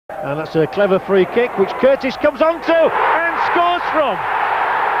And that's a clever free kick, which Curtis comes onto and scores from.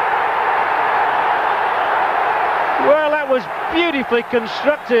 Well, that was beautifully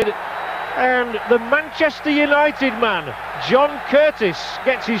constructed, and the Manchester United man, John Curtis,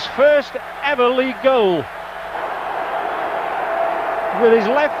 gets his first ever league goal. With his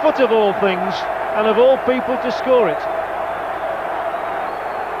left foot of all things, and of all people to score it.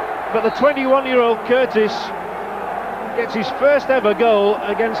 But the 21-year-old Curtis gets his first ever goal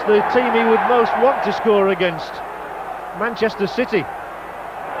against the team he would most want to score against, Manchester City.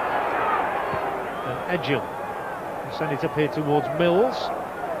 And Edghill send it up here towards Mills.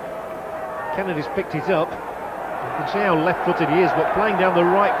 Kennedy's picked it up. You can see how left-footed he is, but playing down the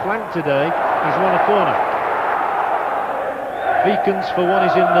right flank today, he's won a corner. Beacons for one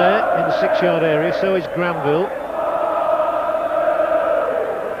is in there, in the 6-yard area, so is Granville.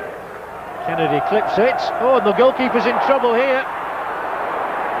 Kennedy clips it. Oh, and the goalkeeper's in trouble here.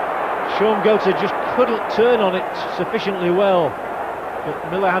 Shaun Goater just couldn't turn on it sufficiently well.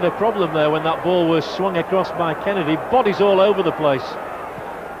 But Miller had a problem there when that ball was swung across by Kennedy. Bodies all over the place.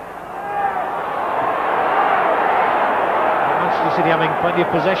 Manchester City having plenty of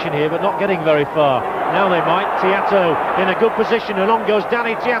possession here, but not getting very far. Now they might. Tiato in a good position, and on goes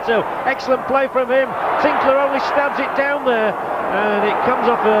Danny Tiato. Excellent play from him. Tinkler only stabs it down there, and it comes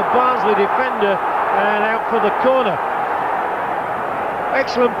off a Barnsley defender and out for the corner.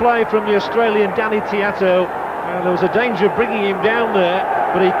 Excellent play from the Australian Danny Tiato. There was a danger of bringing him down there,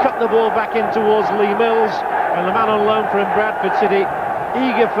 but he cut the ball back in towards Lee Mills, and the man on loan from Bradford City,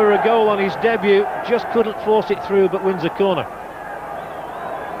 eager for a goal on his debut, just couldn't force it through, but wins a corner.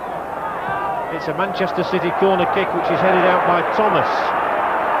 It's a Manchester City corner kick, which is headed out by Thomas.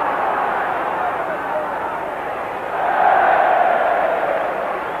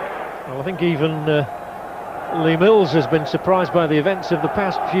 Well, I think even Lee Mills has been surprised by the events of the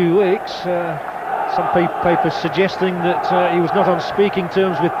past few weeks. Some papers suggesting that he was not on speaking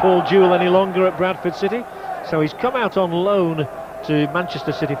terms with Paul Jewell any longer at Bradford City, so he's come out on loan to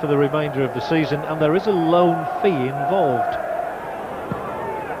Manchester City for the remainder of the season, and there is a loan fee involved.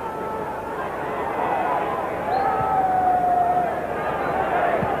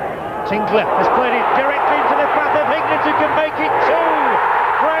 Tinkler has played it directly into the path of Hignett, who can make it too.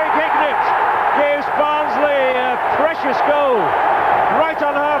 Craig Hignett gives Barnsley a precious goal right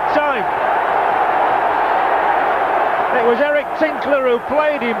on half-time. It was Eric Tinkler who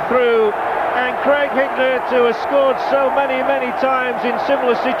played him through, and Craig Hignett, who has scored so many times in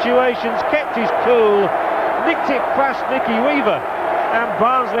similar situations, kept his cool, nicked it past Nicky Weaver, and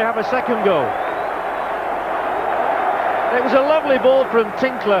Barnsley have a second goal. It was a lovely ball from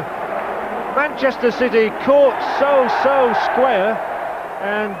Tinkler. Manchester City caught so square,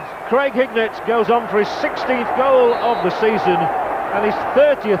 and Craig Hignett goes on for his 16th goal of the season and his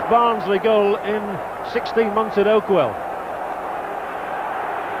 30th Barnsley goal in 16 months at Oakwell.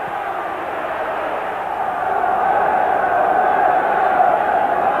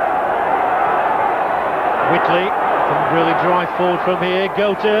 Whitley can really drive forward from here.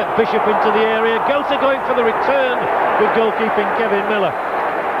 Goater, Bishop into the area. Goater going for the return. Good goalkeeping, Kevin Miller.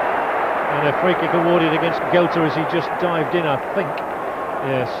 And a free kick awarded against Goater as he just dived in, I think.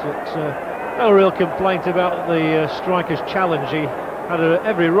 Yes, it's no real complaint about the striker's challenge. He had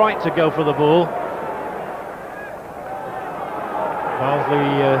every right to go for the ball. Barnsley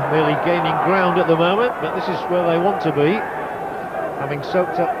merely gaining ground at the moment, but this is where they want to be, having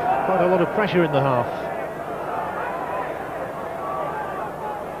soaked up quite a lot of pressure in the half.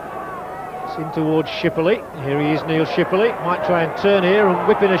 It's in towards Shipperley. Here he is, Neil Shipperley. Might try and turn here and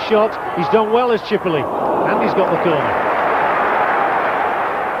whip in a shot. He's done well as Shipperley, and he's got the corner.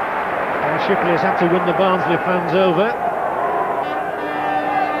 Shipperley has had to win the Barnsley fans over.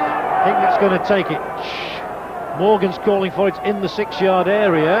 Hignett's going to take it. Morgan's calling for it in the 6-yard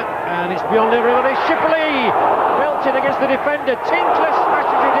area, and it's beyond everybody. Shipperley belted against the defender. Tinkler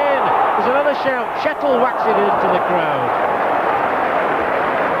smashes it in. There's another shout. Chettle whacks it into the crowd.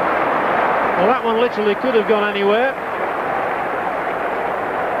 Well, that one literally could have gone anywhere.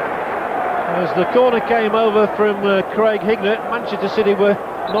 As the corner came over from Craig Hignett, Manchester City were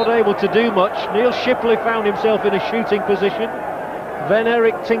not able to do much. Neil Shipperley found himself in a shooting position, then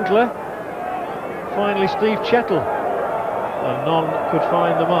Eric Tinkler, finally Steve Chettle, and none could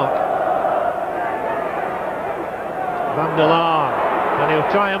find the mark. Van der Laan, and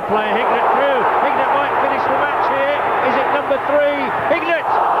he'll try and play Hignett through. Hignett might finish the match here. Is it number 3? Hignett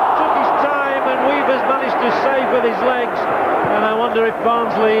took his time, and Weaver's managed to save with his legs, and I wonder if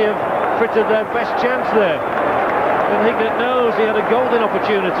Barnsley have frittered their best chance there. And Hignett knows he had a golden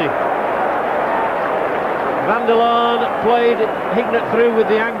opportunity. Van der Laan played Hignett through with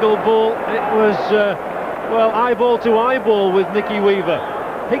the angle ball. It was, well, eyeball to eyeball with Nicky Weaver.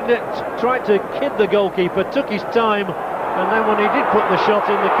 Hignett tried to kid the goalkeeper, took his time, and then when he did put the shot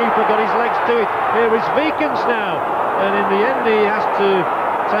in, the keeper got his legs to it. Here is Veekens now, and in the end he has to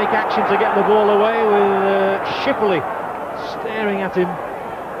take action to get the ball away with Shipley staring at him.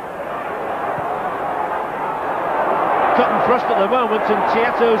 Cut and thrust at the moment, and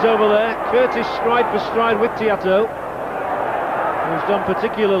Tiato's over there. Curtis stride for stride with Tiato, who's done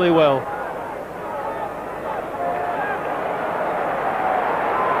particularly well.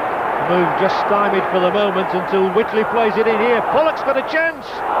 Move just stymied for the moment until Whitley plays it in here. Pollock's got a chance,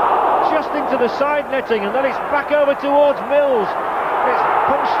 just into the side netting, and then it's back over towards Mills. It's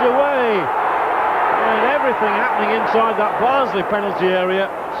punched away, and everything happening inside that Barnsley penalty area.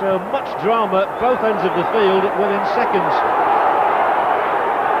 So much drama at both ends of the field within seconds.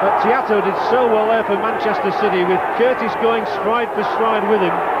 But Tiato did so well there for Manchester City, with Curtis going stride for stride with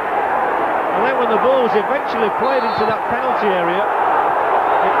him. And then when the ball was eventually played into that penalty area,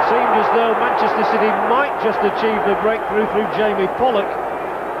 it seemed as though Manchester City might just achieve the breakthrough through Jamie Pollock.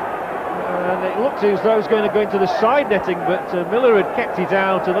 And it looked as though it was going to go into the side netting, but Miller had kept it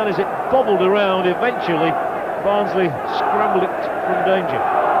out, and then as it bobbled around, eventually Barnsley scrambled it from danger.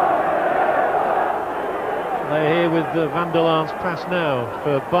 They're here with Van der Laan's pass now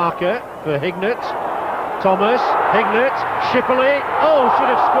for Barker, for Hignett. Thomas, Hignett, Shipley. Oh, should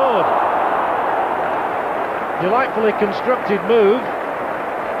have scored. Delightfully constructed move.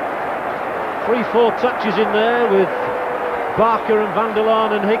 3-4 touches in there with Barker and Van der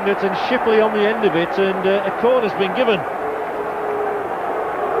Laan and Hignett, and Shipley on the end of it, and a corner's been given.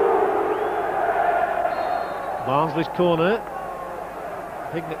 Barnsley's corner.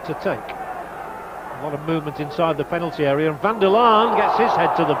 Hignett to take. A lot of movement inside the penalty area, and Van der Laan gets his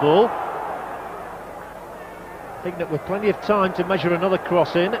head to the ball. Hignett with plenty of time to measure another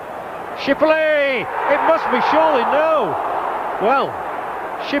cross in. Shipley! It must be surely, no! Well,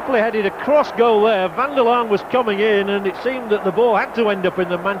 Shipley headed a cross goal there. Van der Laan was coming in, and it seemed that the ball had to end up in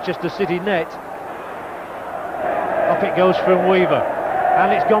the Manchester City net. Up it goes from Weaver,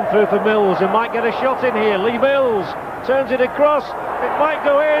 and it's gone through for Mills, and might get a shot in here. Lee Mills turns it across. It might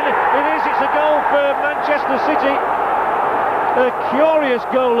go in. It is. It's a goal for Manchester City. A curious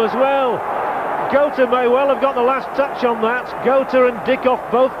goal as well. Gota may well have got the last touch on that. Gota and Dickoff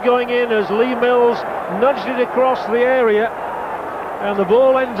both going in as Lee Mills nudged it across the area, and the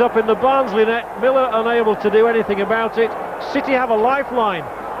ball ends up in the Barnsley net. Miller unable to do anything about it. City have a lifeline.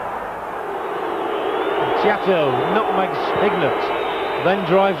 Tiato nutmegs Hignett, then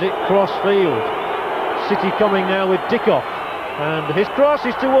drives it cross field. City coming now with Dickoff, and his cross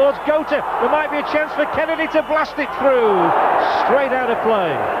is towards Gota. There might be a chance for Kennedy to blast it through. Straight out of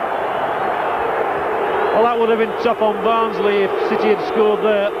play. Well, that would have been tough on Barnsley if City had scored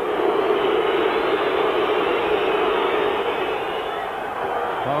there.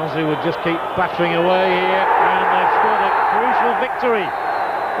 Barnsley would just keep battering away here, and they've scored a crucial victory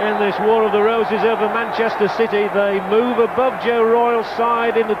in this War of the Roses over Manchester City. They move above Joe Royle's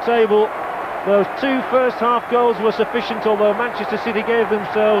side in the table. Those two first half goals were sufficient, although Manchester City gave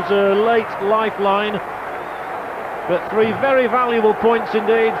themselves a late lifeline. But 3 very valuable points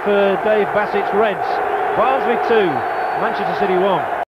indeed for Dave Bassett's Reds. Barnsley 2, Manchester City 1.